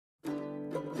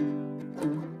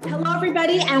Hello,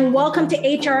 everybody, and welcome to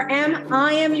HRM.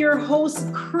 I am your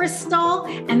host, Crystal,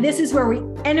 and this is where we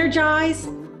energize,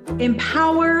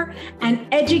 empower, and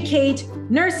educate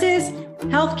nurses,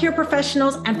 healthcare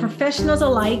professionals, and professionals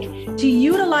alike to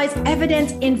utilize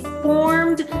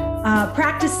evidence-informed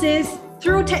practices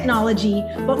through technology,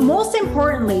 but most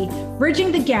importantly,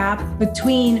 bridging the gap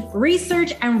between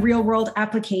research and real-world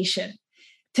application.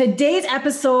 Today's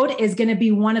episode is going to be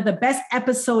one of the best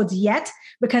episodes yet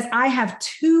because I have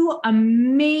two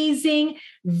amazing,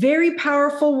 very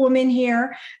powerful women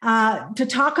here to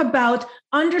talk about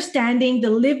understanding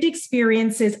the lived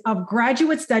experiences of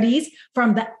graduate studies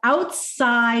from the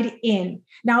outside in.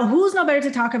 Now, who's no better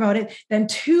to talk about it than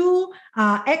two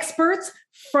experts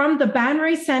from the Ban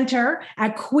Righ Center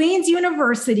at Queen's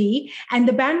University. And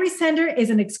the Ban Righ Center is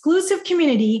an exclusive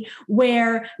community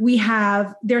where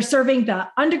they're serving the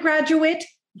undergraduate,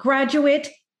 graduate,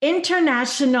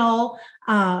 international,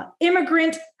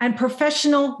 immigrant, and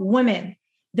professional women.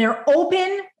 They're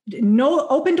open, no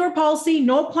open door policy,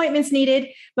 no appointments needed.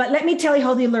 But let me tell you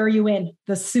how they lure you in: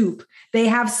 the soup. They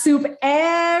have soup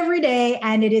every day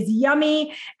and it is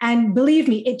yummy. And believe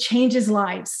me, it changes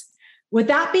lives. With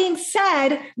that being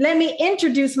said, let me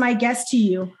introduce my guest to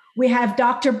you. We have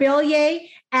Dr. Ban,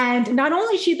 and not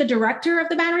only is she the director of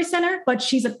the Ban Righ Center, but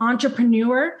she's an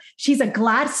entrepreneur. She's a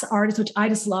glass artist, which I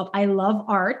just love. I love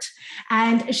art.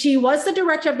 And she was the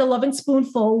director of the Loving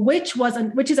Spoonful, which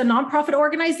is a nonprofit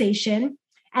organization.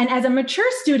 And as a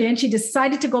mature student, she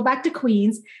decided to go back to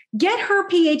Queen's, get her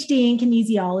PhD in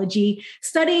kinesiology,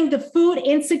 studying the food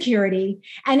insecurity.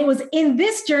 And it was in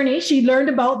this journey she learned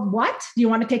about what? Do you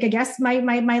want to take a guess, my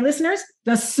listeners?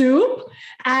 The soup.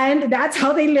 And that's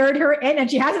how they lured her in. And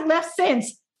she hasn't left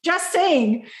since. Just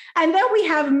saying. And then we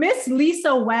have Miss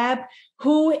Lisa Webb,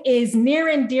 who is near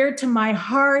and dear to my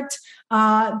heart.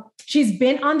 She's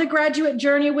been on the graduate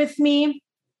journey with me.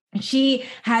 She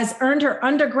has earned her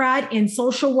undergrad in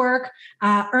social work,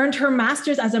 earned her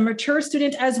master's as a mature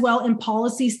student as well in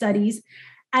policy studies.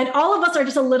 And all of us are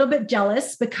just a little bit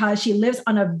jealous because she lives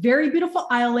on a very beautiful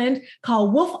island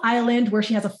called Wolf Island, where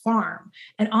she has a farm.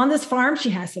 And on this farm, she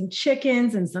has some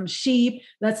chickens and some sheep.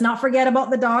 Let's not forget about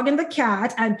the dog and the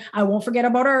cat. And I won't forget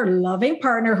about our loving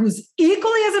partner, who's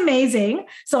equally as amazing.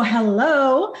 So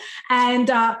hello. And,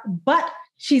 but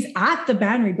she's at the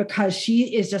Ban Righ because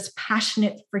she is just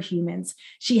passionate for humans.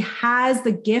 She has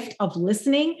the gift of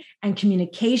listening and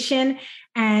communication,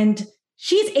 and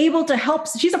she's able to help.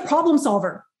 She's a problem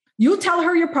solver. You tell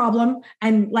her your problem,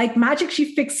 and like magic,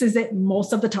 she fixes it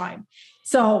most of the time.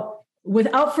 So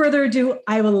without further ado,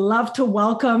 I would love to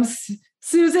welcome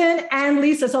Susan and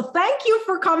Lisa. So thank you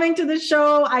for coming to the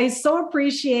show. I so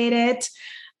appreciate it.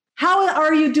 How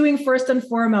are you doing first and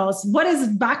foremost? What has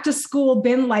back to school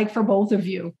been like for both of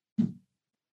you?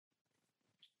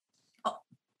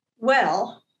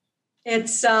 Well,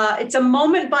 it's a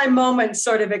moment by moment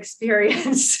sort of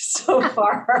experience so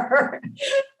far.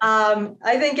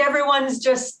 I think everyone's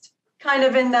just kind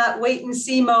of in that wait and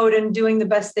see mode and doing the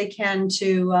best they can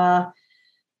to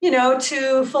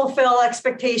fulfill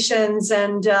expectations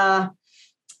and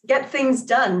get things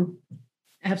done.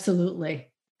 Absolutely.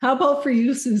 How about for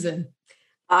you, Susan?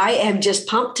 I am just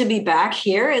pumped to be back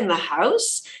here in the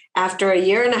house after a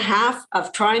year and a half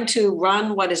of trying to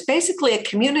run what is basically a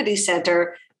community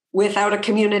center without a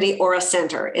community or a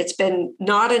center. It's been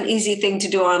not an easy thing to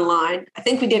do online. I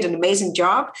think we did an amazing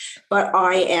job, but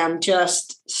I am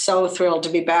just so thrilled to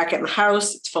be back in the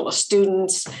house. It's full of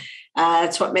students.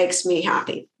 It's what makes me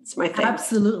happy. It's my thing.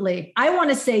 Absolutely. I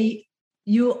want to say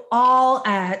you all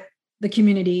at the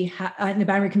community, in the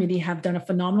Ban Righ community, have done a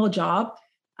phenomenal job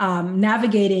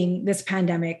navigating this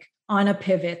pandemic on a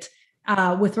pivot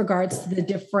with regards to the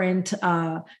different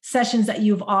sessions that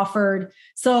you've offered.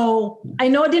 So I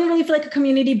know it didn't really feel like a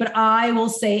community, but I will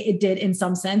say it did in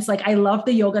some sense. Like I love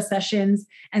the yoga sessions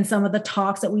and some of the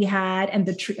talks that we had and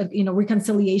the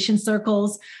reconciliation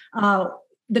circles,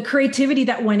 the creativity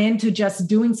that went into just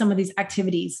doing some of these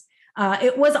activities.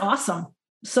 It was awesome.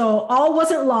 So all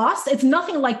wasn't lost. It's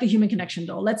nothing like the human connection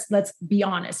though. Let's be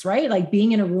honest, right? Like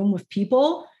being in a room with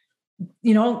people,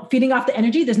 feeding off the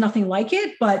energy, there's nothing like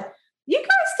it, but you guys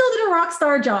still did a rock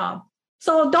star job.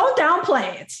 So don't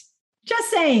downplay it.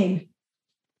 Just saying.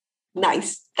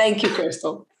 Nice. Thank you,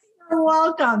 Crystal. You're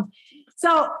welcome.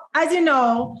 So as you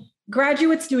know,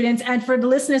 graduate students, and for the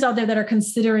listeners out there that are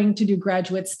considering to do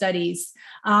graduate studies,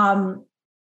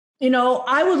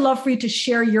 I would love for you to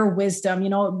share your wisdom,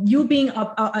 you being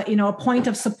a point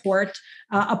of support,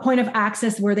 a point of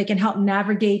access where they can help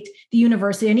navigate the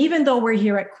university. And even though we're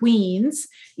here at Queen's,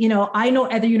 I know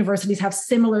other universities have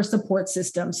similar support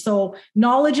systems. So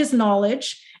knowledge is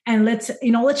knowledge. and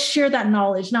let's share that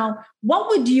knowledge. Now, what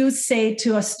would you say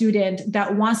to a student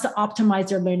that wants to optimize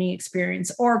their learning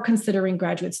experience or considering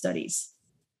graduate studies?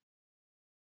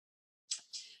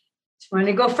 Do you want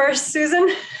to go first, Susan?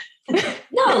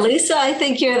 No, Lisa, I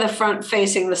think you're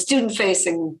the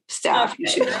student-facing staff.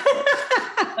 Okay.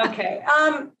 Okay.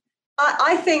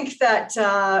 I think that,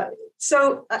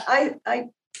 I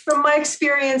from my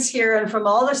experience here and from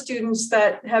all the students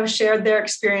that have shared their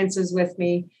experiences with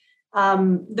me,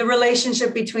 the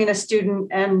relationship between a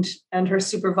student and her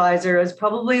supervisor is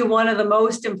probably one of the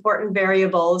most important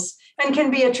variables and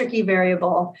can be a tricky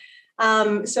variable.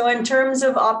 So in terms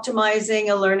of optimizing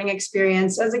a learning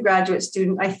experience as a graduate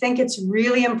student, I think it's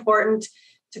really important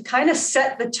to kind of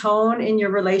set the tone in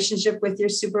your relationship with your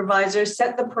supervisor,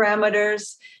 set the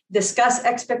parameters, discuss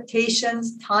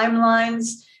expectations,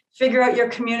 timelines, figure out your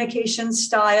communication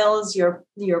styles, your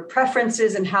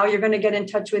preferences, and how you're going to get in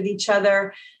touch with each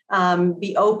other.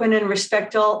 Be open and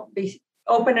respectful,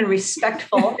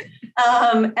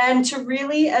 and to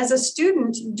really, as a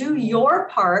student, do your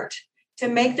part to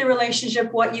make the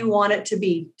relationship what you want it to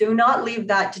be. Do not leave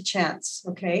that to chance,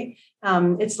 okay?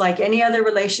 It's like any other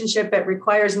relationship. It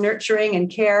requires nurturing and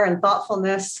care and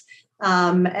thoughtfulness.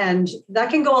 And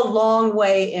that can go a long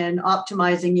way in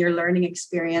optimizing your learning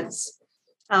experience.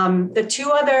 The two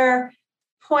other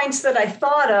points that I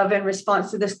thought of in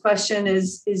response to this question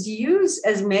is use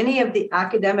as many of the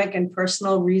academic and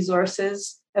personal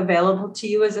resources available to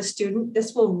you as a student.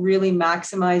 This will really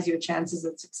maximize your chances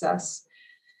of success.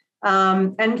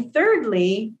 And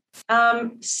thirdly,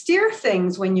 steer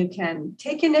things when you can.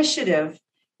 Take initiative.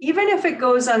 Even if it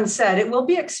goes unsaid, it will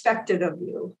be expected of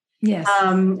you. Yes.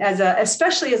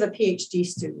 Especially as a PhD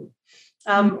student.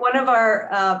 One of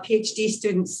our PhD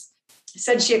students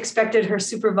said she expected her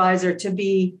supervisor to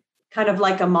be kind of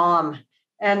like a mom.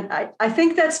 And I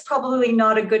think that's probably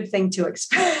not a good thing to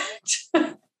expect.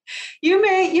 You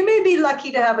may be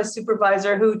lucky to have a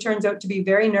supervisor who turns out to be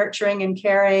very nurturing and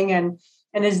caring and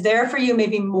is there for you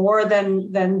maybe more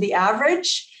than the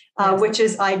average, which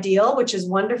is ideal, which is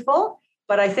wonderful.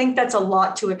 But I think that's a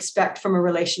lot to expect from a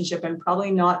relationship and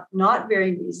probably not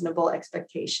very reasonable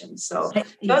expectations. So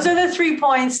those are the 3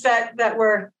 points that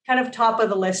were kind of top of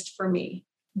the list for me.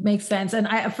 Makes sense. And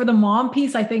for the mom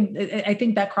piece, I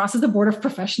think that crosses the border of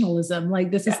professionalism.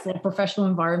 Like this is still a professional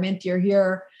environment. You're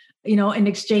here, in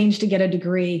exchange to get a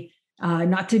degree,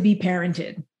 not to be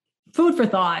parented. Food for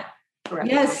thought. Correct.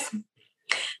 Yes.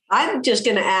 I'm just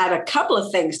going to add a couple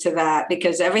of things to that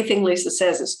because everything Lisa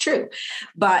says is true.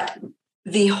 But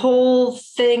the whole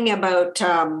thing about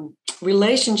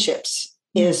relationships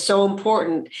is so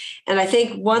important. And I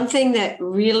think one thing that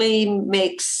really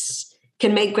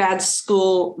can make grad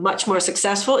school much more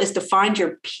successful is to find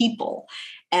your people.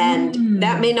 And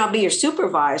that may not be your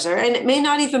supervisor, and it may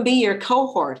not even be your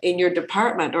cohort in your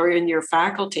department or in your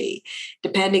faculty,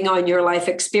 depending on your life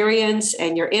experience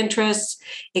and your interests.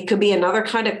 It could be another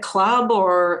kind of club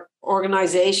or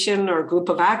organization or group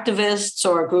of activists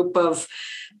or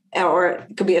or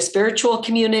it could be a spiritual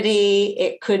community.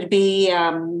 It could be,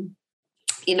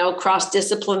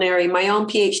 cross-disciplinary. My own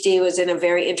PhD was in a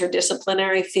very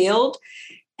interdisciplinary field,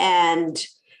 and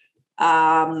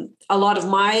a lot of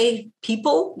my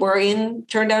people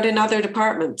turned out in other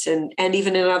departments and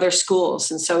even in other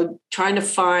schools. And so trying to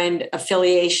find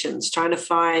affiliations, trying to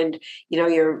find,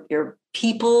 your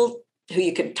people who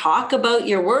you can talk about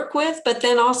your work with, but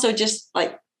then also just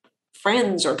like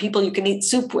friends or people you can eat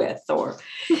soup with, or,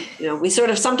 we sort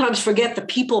of sometimes forget the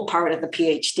people part of the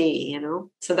PhD,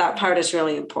 so that part is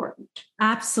really important.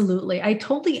 Absolutely. I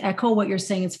totally echo what you're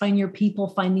saying. It's finding your people,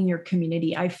 finding your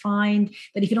community. I find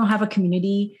that if you don't have a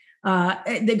community,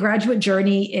 the graduate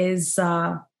journey is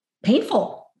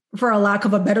painful, for a lack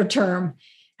of a better term.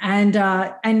 And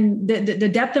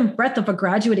the depth and breadth of a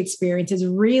graduate experience is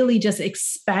really just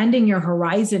expanding your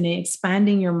horizon and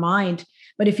expanding your mind.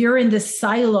 But if you're in this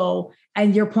silo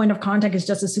and your point of contact is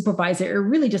just a supervisor, it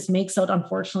really just makes out,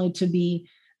 unfortunately, to be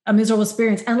a miserable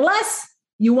experience, unless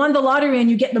you won the lottery and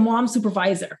you get the mom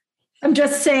supervisor. I'm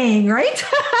just saying, right?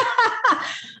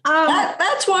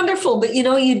 That's wonderful. But,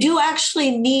 you do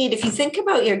actually need, if you think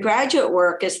about your graduate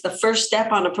work as the first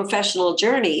step on a professional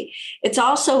journey, it's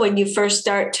also when you first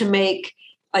start to make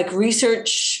like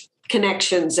research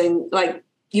connections and like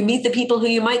you meet the people who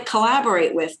you might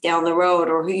collaborate with down the road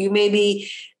or who you may be,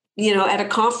 at a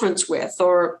conference with,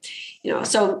 or,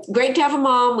 so great to have a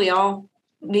mom. We all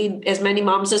need as many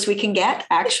moms as we can get,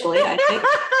 actually, I think.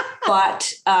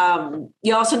 But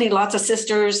you also need lots of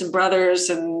sisters and brothers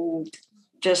and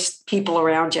just people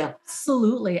around you.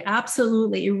 Absolutely.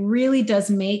 Absolutely. It really does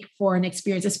make for an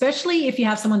experience, especially if you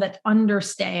have someone that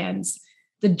understands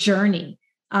the journey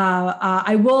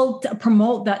I will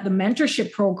promote that the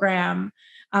mentorship program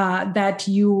that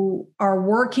you are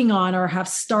working on or have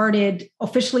started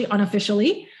officially,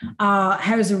 unofficially,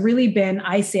 has really been,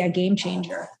 I say, a game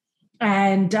changer.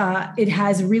 And it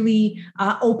has really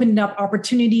opened up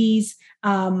opportunities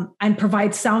and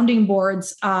provide sounding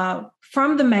boards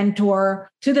from the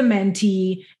mentor to the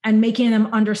mentee, and making them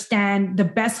understand the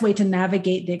best way to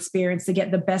navigate the experience to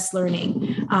get the best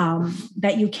learning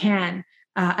that you can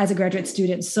as a graduate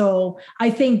student. So I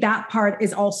think that part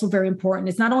is also very important.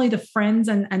 It's not only the friends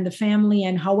and the family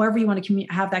and however you want to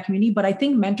have that community, but I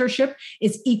think mentorship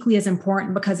is equally as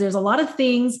important, because there's a lot of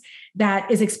things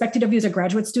that is expected of you as a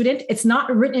graduate student. It's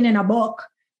not written in a book,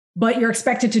 but you're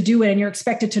expected to do it and you're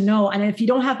expected to know. And if you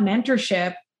don't have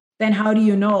mentorship, then how do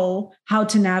you know how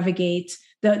to navigate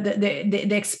the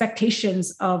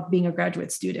expectations of being a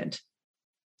graduate student?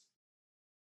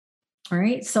 All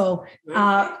right. So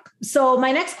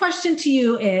my next question to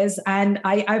you is, and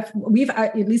we've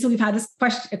had this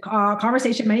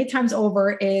conversation many times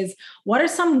over, is what are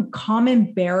some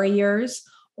common barriers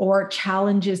or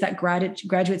challenges that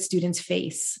graduate students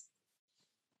face?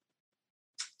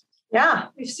 Yeah,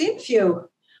 we've seen a few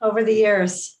over the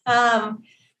years.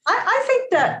 I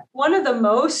think that one of the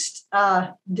most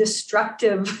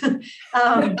destructive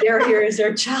barriers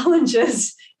or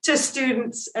challenges to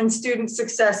students and student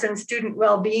success and student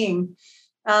well-being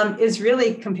is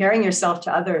really comparing yourself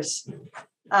to others.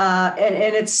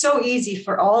 And it's so easy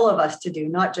for all of us to do,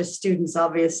 not just students,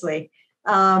 obviously.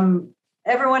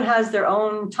 Everyone has their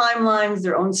own timelines,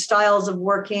 their own styles of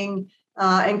working,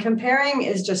 and comparing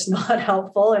is just not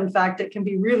helpful. In fact, it can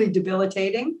be really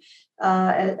debilitating,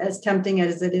 as tempting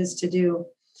as it is to do.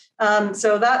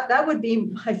 So that would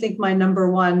be, I think, my number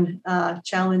one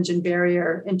challenge and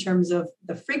barrier in terms of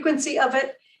the frequency of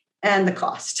it and the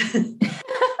cost.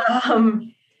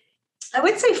 I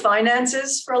would say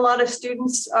finances for a lot of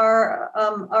students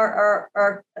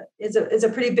is a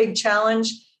pretty big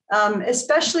challenge,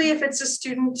 especially if it's a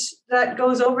student that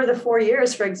goes over the 4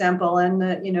 years, for example, and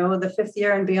the fifth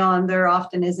year and beyond. There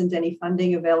often isn't any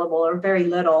funding available or very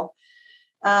little.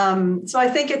 So I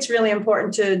think it's really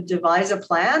important to devise a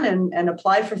plan and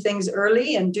apply for things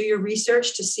early and do your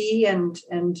research to see and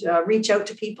reach out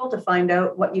to people to find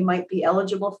out what you might be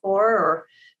eligible for, or,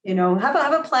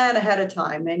 have a plan ahead of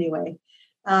time anyway.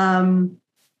 I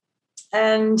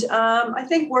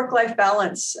think work-life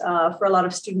balance for a lot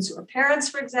of students who are parents,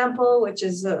 for example, which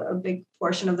is a big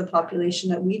portion of the population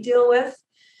that we deal with,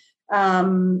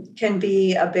 can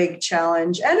be a big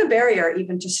challenge and a barrier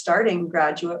even to starting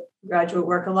graduate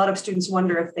work. A lot of students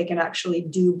wonder if they can actually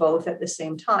do both at the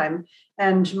same time.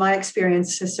 And my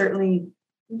experience has certainly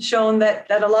shown that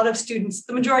a lot of students,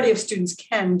 the majority of students,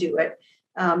 can do it.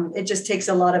 It just takes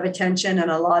a lot of attention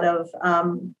and a lot of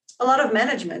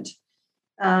management.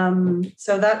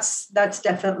 So that's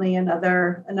definitely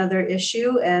another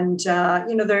issue. And,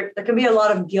 there can be a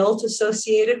lot of guilt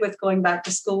associated with going back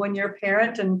to school when you're a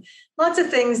parent, and lots of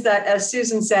things that, as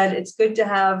Susan said, it's good to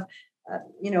have,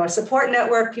 a support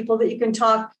network, people that you can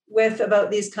talk with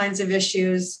about these kinds of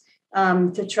issues,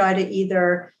 to try to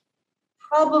either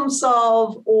problem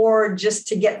solve or just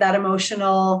to get that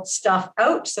emotional stuff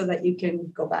out so that you can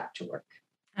go back to work.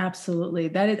 Absolutely.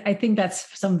 I think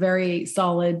that's some very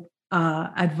solid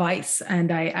advice.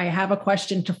 And I have a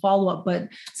question to follow up, but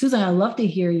Susan, I'd love to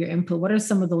hear your input. What are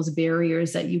some of those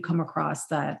barriers that you come across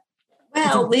that?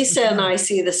 Well, Lisa and I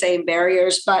see the same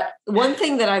barriers, but one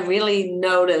thing that I really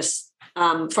noticed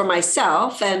for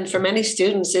myself and for many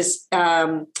students is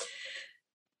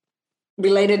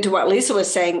related to what Lisa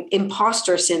was saying,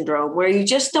 imposter syndrome, where you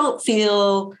just don't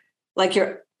feel like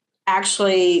you're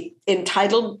actually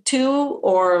entitled to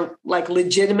or like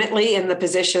legitimately in the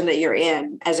position that you're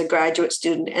in as a graduate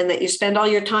student, and that you spend all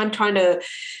your time trying to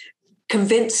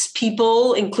convince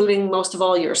people, including most of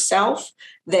all yourself,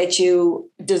 that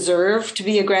you deserve to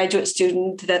be a graduate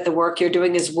student, that the work you're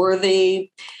doing is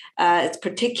worthy. It's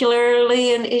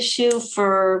particularly an issue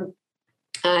for,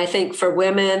 I think, for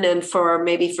women and for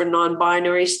maybe for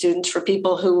non-binary students, for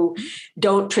people who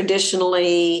don't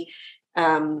traditionally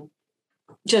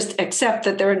just accept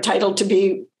that they're entitled to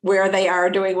be where they are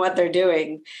doing what they're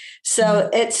doing. So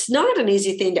it's not an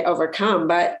easy thing to overcome,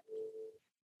 but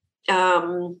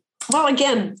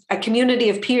again, a community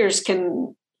of peers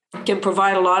can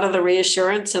provide a lot of the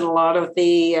reassurance and a lot of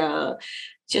the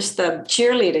just the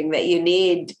cheerleading that you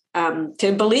need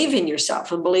to believe in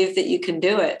yourself and believe that you can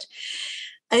do it.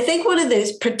 I think one of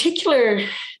these particular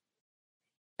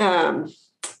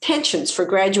tensions for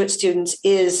graduate students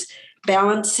is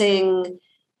balancing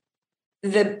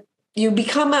the you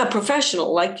become a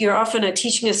professional, like you're often a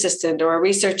teaching assistant or a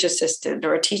research assistant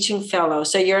or a teaching fellow.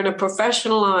 So you're in a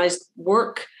professionalized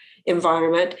work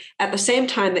environment at the same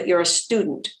time that you're a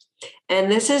student. And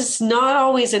this is not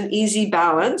always an easy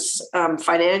balance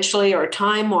financially or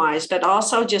time-wise, but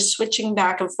also just switching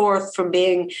back and forth from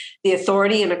being the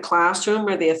authority in a classroom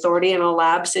or the authority in a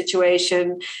lab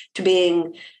situation to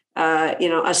being,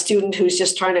 a student who's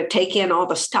just trying to take in all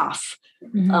the stuff.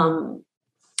 Mm-hmm.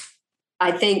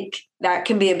 I think that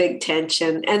can be a big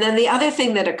tension. And then the other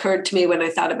thing that occurred to me when I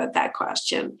thought about that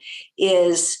question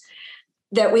is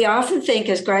that we often think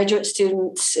as graduate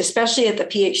students, especially at the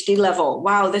PhD level,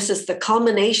 wow, this is the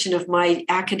culmination of my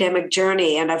academic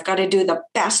journey, and I've got to do the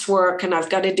best work, and I've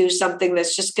got to do something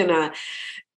that's just going to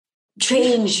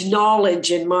change knowledge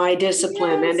in my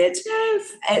discipline. Yes, and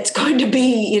it's going to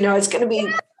be, it's going to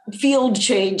be field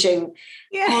changing.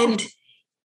 Yeah. And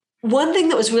one thing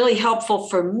that was really helpful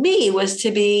for me was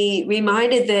to be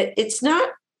reminded that it's not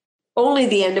only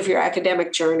the end of your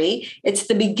academic journey, it's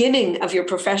the beginning of your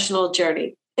professional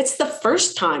journey. It's the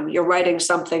first time you're writing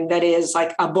something that is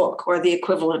like a book or the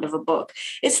equivalent of a book.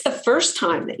 It's the first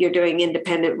time that you're doing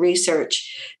independent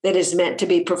research that is meant to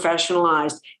be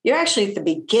professionalized. You're actually at the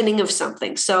beginning of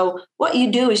something. So what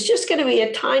you do is just going to be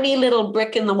a tiny little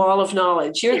brick in the wall of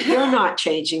knowledge. You're not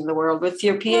changing the world with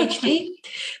your PhD,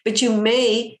 but you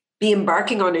may be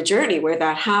embarking on a journey where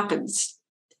that happens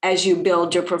as you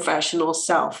build your professional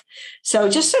self. So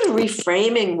just sort of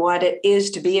reframing what it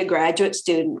is to be a graduate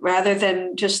student, rather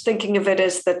than just thinking of it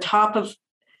as the top of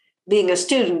being a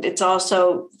student, it's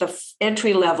also the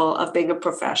entry level of being a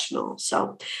professional.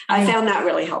 So I found that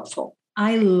really helpful.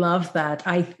 I love that.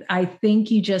 I think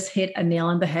you just hit a nail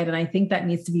on the head, and I think that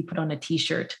needs to be put on a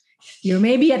t-shirt. You're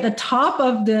maybe at the top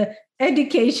of the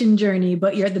education journey,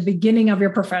 but you're at the beginning of your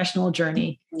professional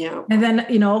journey. Yeah. And then,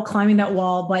 climbing that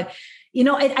wall. But,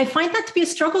 I find that to be a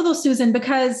struggle though, Susan,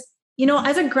 because,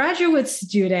 as a graduate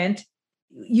student,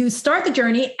 you start the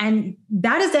journey and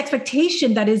that is the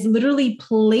expectation that is literally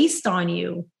placed on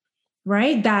you,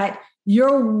 right? That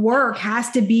your work has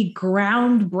to be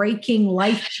groundbreaking,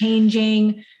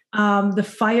 life-changing. The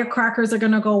firecrackers are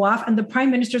going to go off and the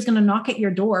prime minister is going to knock at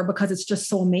your door because it's just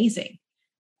so amazing.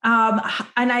 And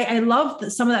I love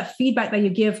some of that feedback that you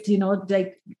give to,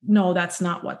 no, that's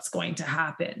not what's going to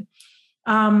happen.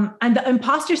 And the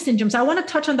imposter syndrome. So I want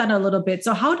to touch on that a little bit.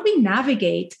 So how do we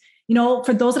navigate,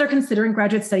 for those that are considering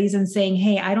graduate studies and saying,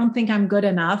 hey, I don't think I'm good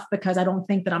enough because I don't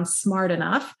think that I'm smart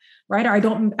enough, right? Or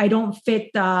I don't fit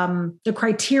the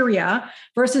criteria,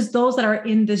 versus those that are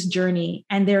in this journey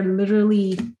and they're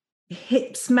literally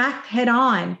smack head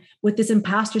on with this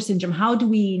imposter syndrome. How do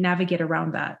we navigate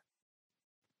around that?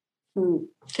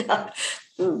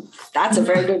 That's a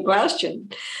very good question.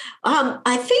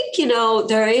 I think,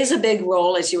 there is a big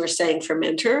role, as you were saying, for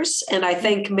mentors. And I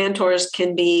think mentors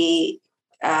can be,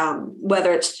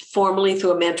 whether it's formally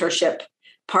through a mentorship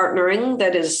partnering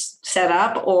that is set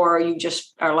up, or you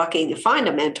just are lucky to find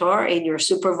a mentor in your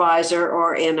supervisor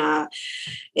or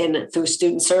through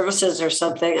student services or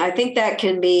something. I think that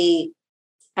can be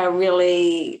a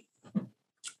really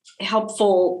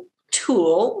helpful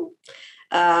tool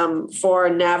for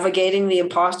navigating the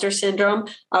imposter syndrome.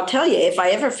 I'll tell you, if I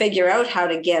ever figure out how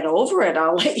to get over it,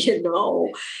 I'll let you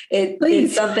know.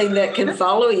 It's something that can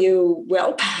follow you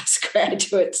well past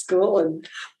graduate school and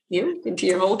into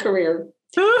your whole career.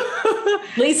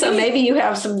 Lisa, maybe you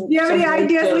have some. Do you have any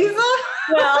ideas, Lisa?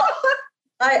 Well,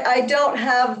 I don't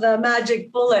have the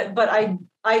magic bullet, but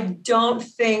I don't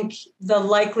think the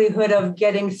likelihood of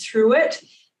getting through it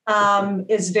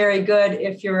is very good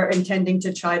if you're intending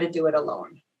to try to do it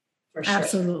alone. For sure.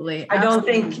 Absolutely. I don't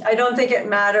think it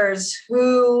matters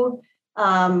who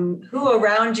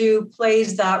around you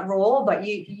plays that role, but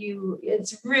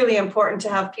it's really important to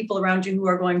have people around you who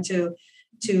are going to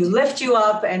lift you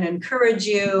up and encourage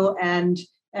you and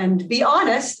be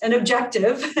honest and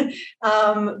objective,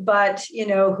 but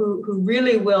who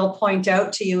really will point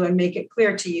out to you and make it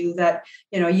clear to you that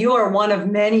you are one of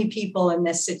many people in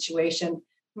this situation.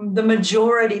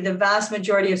 The vast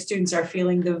majority of students are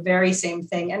feeling the very same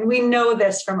thing. And we know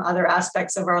this from other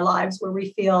aspects of our lives where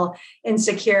we feel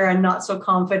insecure and not so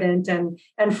confident and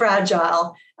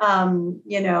fragile. And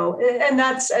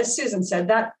that's, as Susan said,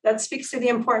 that speaks to the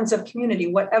importance of community,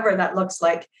 whatever that looks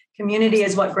like. Community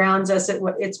is what grounds us.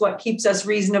 It's what keeps us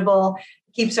reasonable,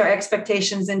 keeps our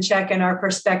expectations in check and our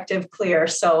perspective clear.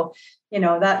 So,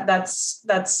 that's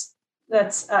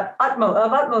of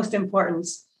utmost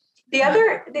importance.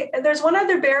 There's one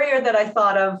other barrier that I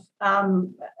thought of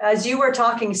as you were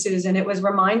talking, Susan. It was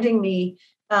reminding me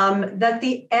that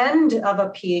the end of a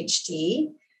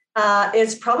PhD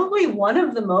is probably one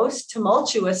of the most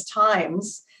tumultuous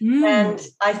times. And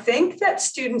I think that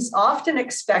students often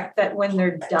expect that when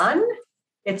they're done,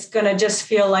 it's going to just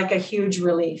feel like a huge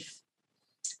relief.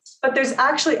 But there's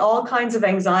actually all kinds of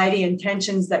anxiety and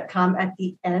tensions that come at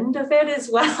the end of it as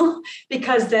well,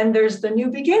 because then there's the new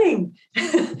beginning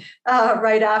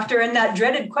right after. And that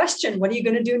dreaded question, what are you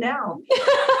going to do now?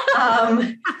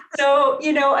 So,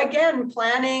 again,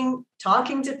 planning,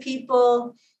 talking to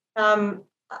people.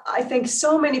 I think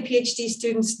so many PhD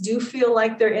students do feel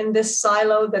like they're in this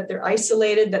silo, that they're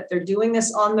isolated, that they're doing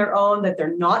this on their own, that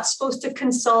they're not supposed to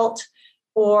consult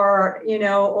or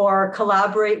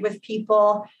collaborate with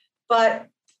people. But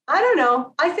I don't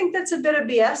know. I think that's a bit of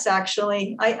BS,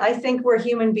 actually. I think we're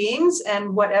human beings,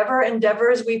 and whatever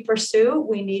endeavors we pursue,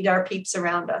 we need our peeps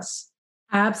around us.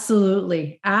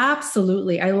 Absolutely.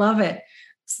 Absolutely. I love it.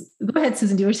 Go ahead,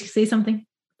 Susan. Do you wish to say something?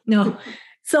 No.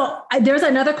 So there's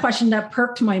another question that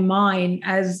perked my mind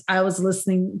as I was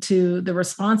listening to the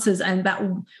responses, and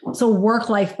so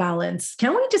work-life balance.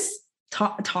 Can we just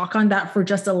talk on that for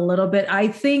just a little bit? I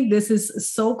think this is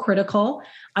so critical.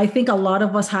 I think a lot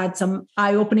of us had some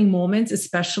eye-opening moments,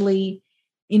 especially,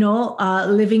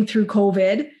 living through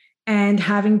COVID and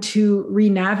having to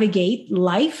re-navigate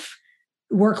life,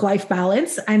 work-life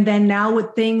balance. And then now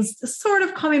with things sort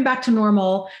of coming back to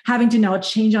normal, having to now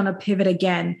change on a pivot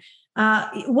again.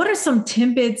 What are some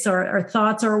tidbits or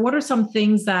thoughts, or what are some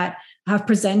things that have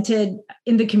presented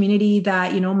in the community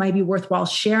that, might be worthwhile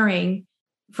sharing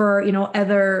for,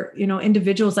 other,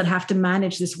 individuals that have to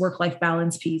manage this work-life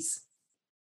balance piece?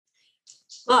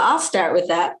 Well, I'll start with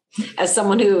that as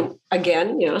someone who,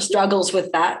 again, struggles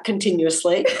with that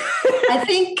continuously. I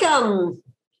think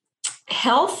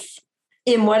health,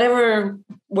 in whatever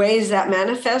ways that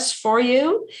manifests for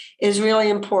you, is really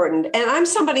important. And I'm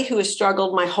somebody who has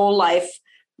struggled my whole life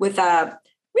with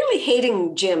really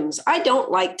hating gyms. I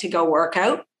don't like to go work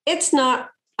out. It's not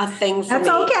a thing for me.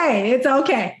 That's okay. It's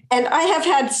okay. And I have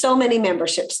had so many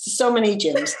memberships to so many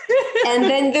gyms. And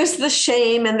then there's the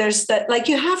shame, and there's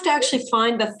you have to actually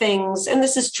find the things. And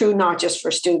this is true not just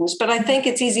for students, but I think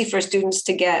it's easy for students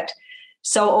to get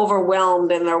so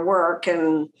overwhelmed in their work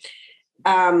and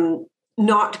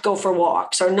not go for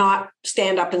walks, or not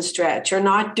stand up and stretch, or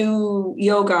not do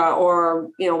yoga, or,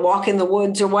 walk in the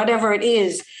woods, or whatever it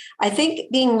is. I think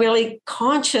being really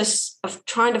conscious of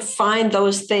trying to find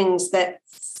those things that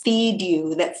feed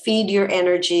you, that feed your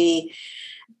energy,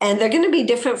 and they're going to be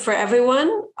different for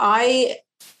everyone. I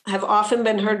have often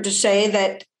been heard to say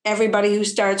that everybody who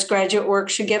starts graduate work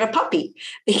should get a puppy,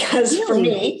 because for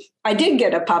me, I did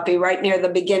get a puppy right near the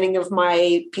beginning of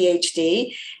my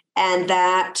PhD, and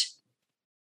that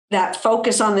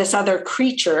focus on this other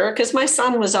creature, because my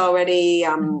son was already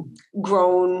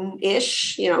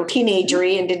grown-ish,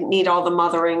 teenagery, and didn't need all the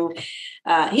mothering.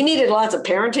 He needed lots of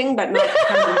parenting, but not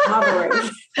kind of mothering.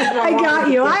 I got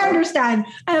you. I understand.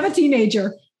 I have a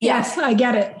teenager. Yes, I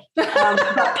get it.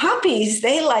 But puppies,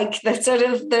 they like the sort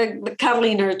of the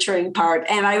cuddly, nurturing part.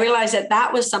 And I realized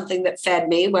that was something that fed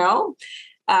me. Well,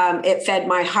 it fed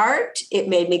my heart. It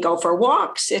made me go for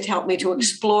walks. It helped me to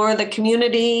explore the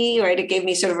community, right? It gave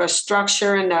me sort of a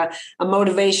structure and a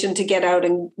motivation to get out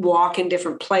and walk in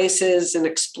different places and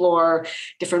explore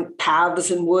different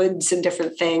paths and woods and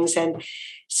different things. And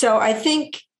so I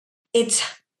think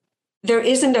there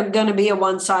isn't going to be a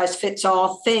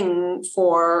one-size-fits-all thing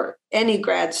for any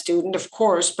grad student, of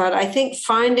course, but I think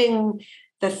finding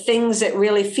the things that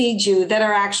really feed you, that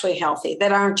are actually healthy,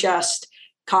 that aren't just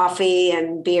coffee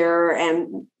and beer,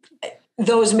 and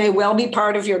those may well be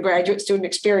part of your graduate student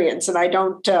experience. And I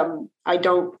don't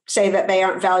say that they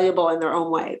aren't valuable in their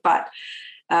own way, but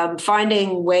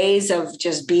finding ways of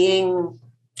just being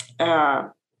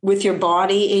with your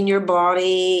body, in your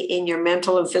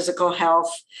mental and physical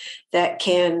health, that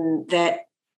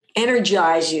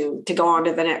energize you to go on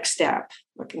to the next step.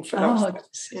 Looking for those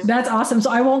things. Yeah. That's awesome.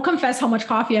 So I won't confess how much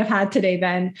coffee I've had today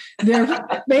then. They're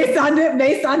based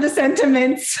on the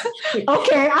sentiments.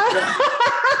 Okay.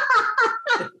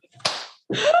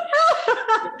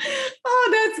 Oh,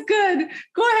 that's good.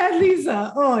 Go ahead,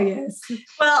 Lisa. Oh, yes.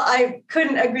 Well, I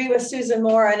couldn't agree with Susan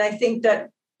more. And I think that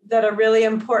a really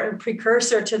important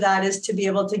precursor to that is to be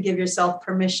able to give yourself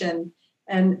permission.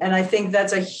 And I think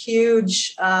that's a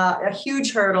huge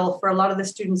hurdle for a lot of the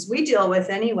students we deal with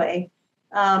anyway.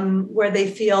 Where they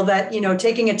feel that,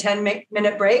 taking a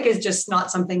 10-minute break is just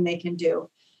not something they can do.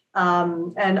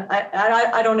 And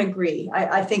I don't agree.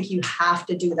 I think you have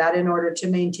to do that in order to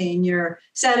maintain your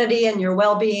sanity and your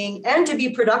well-being and to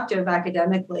be productive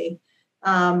academically.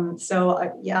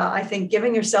 I think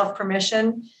giving yourself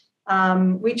permission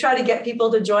We try to get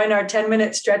people to join our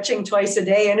 10-minute stretching twice a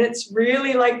day. And it's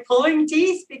really like pulling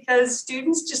teeth because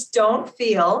students just don't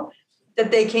feel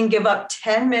that they can give up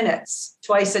 10 minutes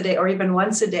twice a day or even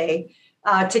once a day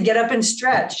to get up and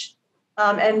stretch.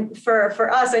 And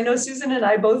for us, I know Susan and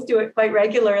I both do it quite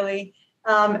regularly.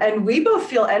 And we both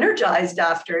feel energized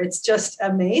after. It's just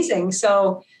amazing.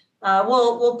 So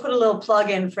we'll put a little plug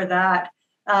in for that.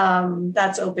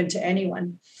 That's open to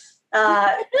anyone.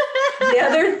 The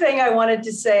other thing I wanted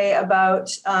to say about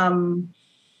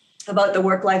the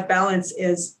work-life balance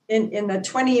is in the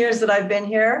 20 years that I've been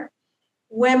here,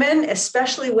 women,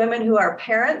 especially women who are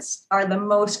parents, are the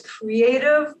most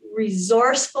creative,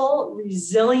 resourceful,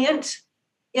 resilient,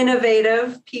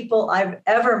 innovative people I've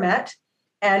ever met.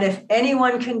 And if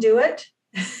anyone can do it,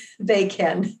 they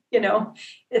can.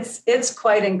 It's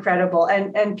quite incredible.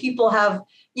 And people have,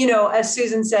 as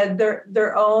Susan said,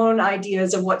 their own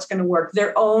ideas of what's going to work,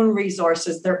 their own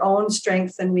resources, their own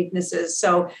strengths and weaknesses.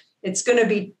 So it's going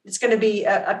to be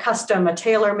a custom, a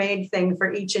tailor-made thing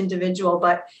for each individual.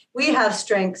 But we have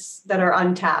strengths that are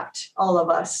untapped, all of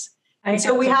us. And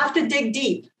so we have to dig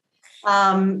deep.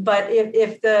 But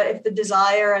if the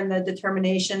desire and the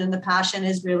determination and the passion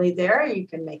is really there, you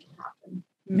can make it happen.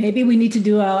 Maybe we need to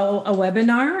do a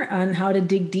webinar on how to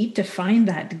dig deep to find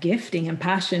that gifting and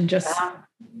passion. Just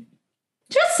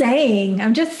saying.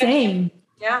 I'm just saying.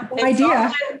 Yeah.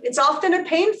 It's often a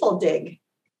painful dig.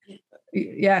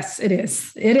 Yes, it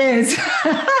is. It is.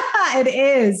 It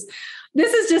is.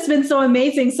 This has just been so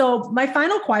amazing. So my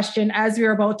final question, as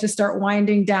we're about to start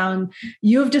winding down,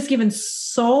 you've just given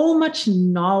so much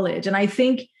knowledge. And I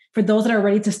think for those that are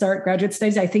ready to start graduate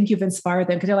studies, I think you've inspired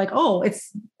them because they're like, oh,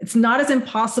 it's not as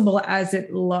impossible as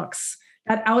it looks.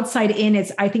 That outside in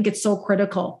I think it's so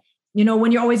critical.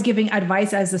 When you're always giving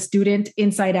advice as a student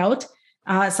inside out,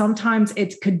 sometimes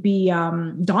it could be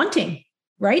daunting,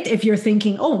 right? If you're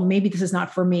thinking, oh, maybe this is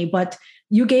not for me, but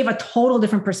you gave a total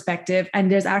different perspective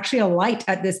and there's actually a light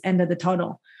at this end of the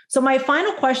tunnel. So my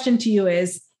final question to you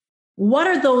is, what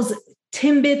are those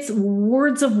tidbits,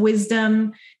 words of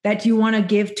wisdom that you want to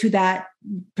give to that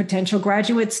potential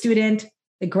graduate student,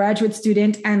 the graduate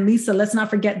student, and Lisa, let's not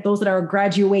forget those that are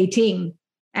graduating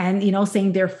and,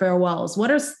 saying their farewells.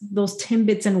 What are those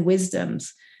tidbits and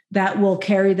wisdoms that will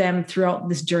carry them throughout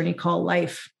this journey called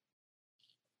life?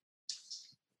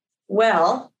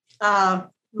 Well,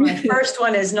 my first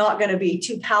one is not going to be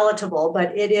too palatable,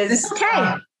 but it is it's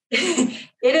okay.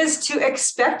 It is to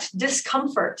expect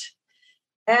discomfort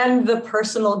and the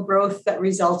personal growth that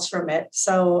results from it.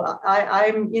 So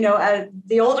I'm,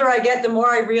 the older I get, the more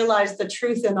I realize the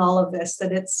truth in all of this,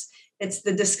 that it's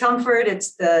the discomfort,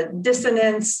 it's the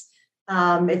dissonance,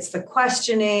 it's the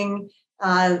questioning,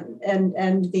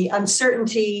 and the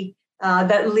uncertainty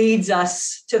that leads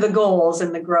us to the goals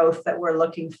and the growth that we're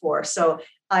looking for. So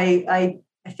I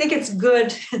think it's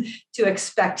good to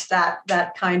expect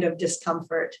that kind of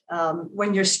discomfort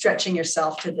when you're stretching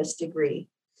yourself to this degree.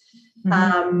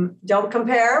 Mm-hmm. Don't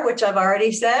compare, which I've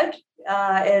already said,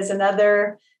 is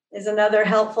another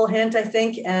helpful hint, I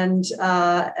think. And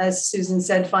as Susan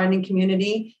said, finding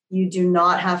community. You do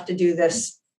not have to do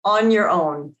this on your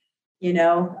own,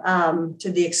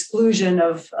 to the exclusion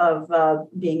of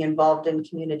being involved in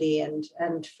community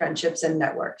and friendships and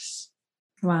networks.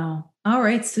 Wow. All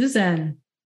right, Susan.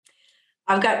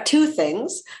 I've got two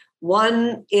things.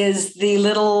 One is the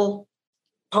little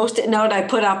Post-it note I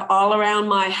put up all around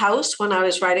my house when I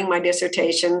was writing my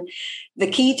dissertation. The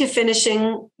key to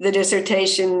finishing the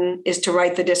dissertation is to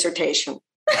write the dissertation.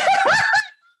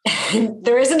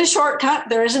 There isn't a shortcut.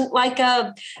 There isn't like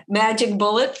a magic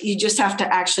bullet. You just have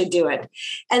to actually do it.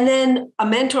 And then a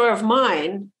mentor of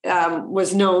mine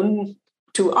was known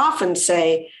to often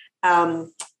say, a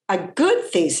good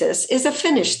thesis is a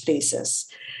finished thesis.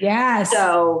 Yes.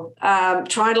 So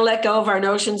trying to let go of our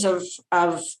notions of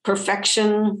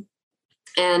perfection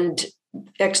and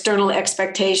external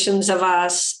expectations of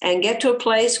us and get to a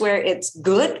place where it's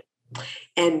good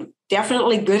and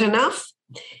definitely good enough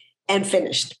and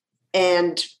finished.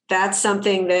 And that's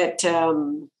something that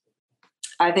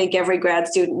I think every grad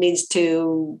student needs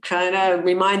to kind of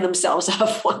remind themselves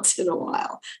of once in a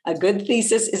while. A good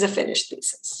thesis is a finished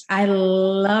thesis. I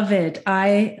love it.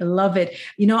 I love it.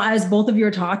 As both of you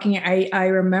are talking, I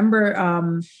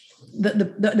remember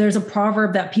there's a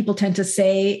proverb that people tend to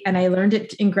say, and I learned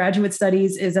it in graduate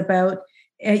studies, is about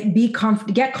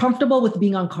get comfortable with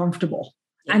being uncomfortable.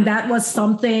 And that was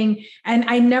something, and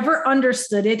I never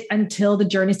understood it until the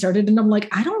journey started. And I'm like,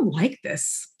 I don't like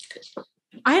this.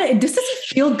 This doesn't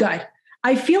feel good.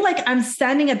 I feel like I'm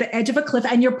standing at the edge of a cliff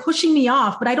and you're pushing me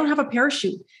off, but I don't have a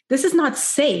parachute. This is not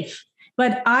safe.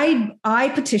 But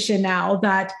I petition now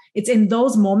that it's in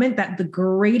those moments that the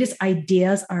greatest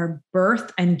ideas are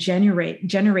birthed and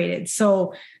generated.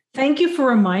 So thank you for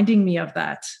reminding me of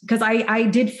that, because I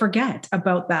did forget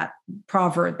about that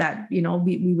proverb that,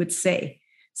 we would say.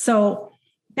 So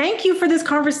thank you for this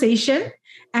conversation.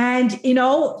 And,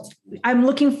 I'm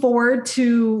looking forward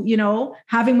to,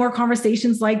 having more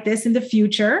conversations like this in the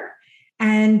future.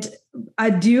 And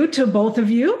adieu to both of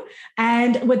you.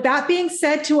 And with that being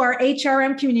said, to our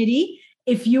HRM community,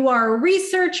 if you are a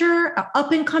researcher, an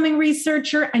up-and-coming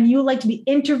researcher, and you like to be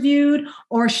interviewed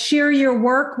or share your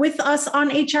work with us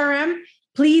on HRM,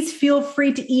 please feel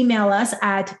free to email us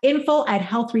at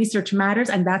info@healthresearchmatters,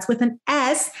 and that's with an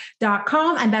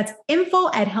S.com, and that's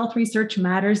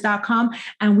info@healthresearchmatters.com.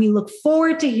 And we look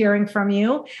forward to hearing from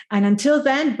you. And until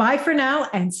then, bye for now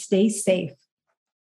and stay safe.